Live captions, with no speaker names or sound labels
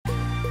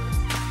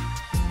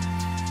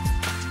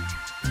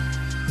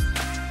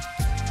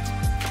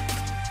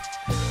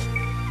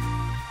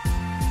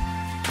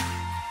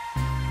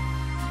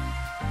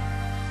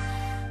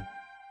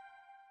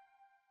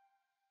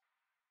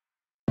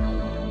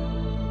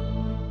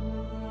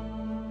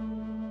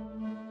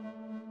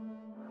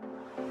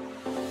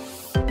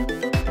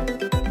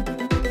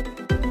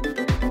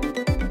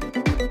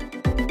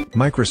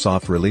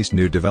Microsoft released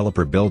new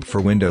developer build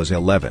for Windows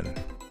 11,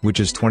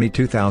 which is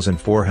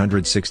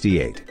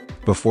 22,468.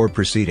 Before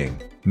proceeding,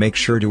 make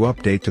sure to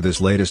update to this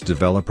latest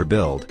developer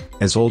build,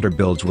 as older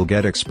builds will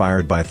get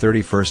expired by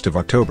 31st of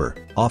October,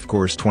 of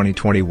course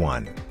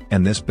 2021,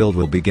 and this build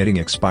will be getting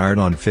expired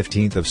on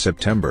 15th of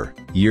September,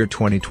 year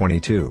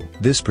 2022.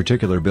 This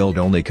particular build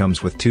only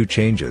comes with 2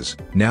 changes.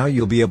 Now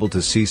you'll be able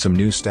to see some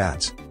new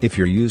stats, if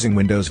you're using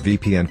Windows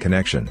VPN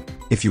connection.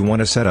 If you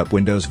want to set up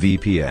Windows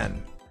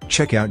VPN,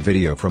 check out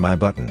video from I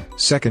button.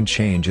 Second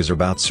change is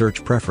about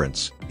search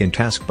preference. In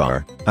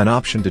Taskbar, an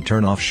option to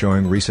turn off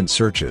showing recent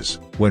searches,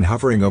 when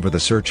hovering over the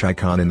search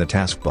icon in the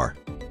taskbar.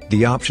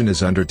 The option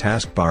is under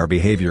Taskbar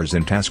Behaviors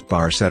in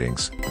Taskbar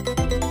Settings.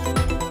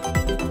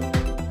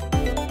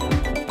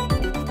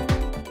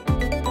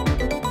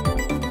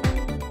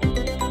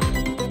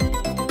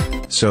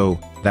 So,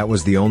 that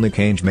was the only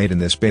change made in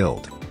this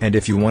build, and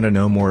if you want to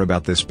know more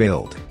about this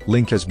build,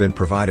 link has been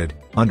provided,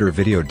 under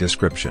video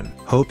description.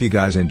 Hope you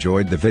guys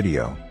enjoyed the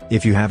video.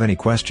 If you have any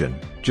question,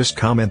 just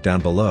comment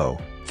down below.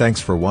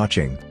 Thanks for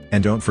watching,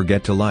 and don't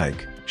forget to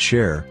like,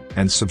 share,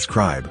 and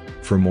subscribe,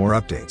 for more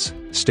updates.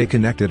 Stay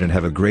connected and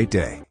have a great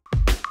day.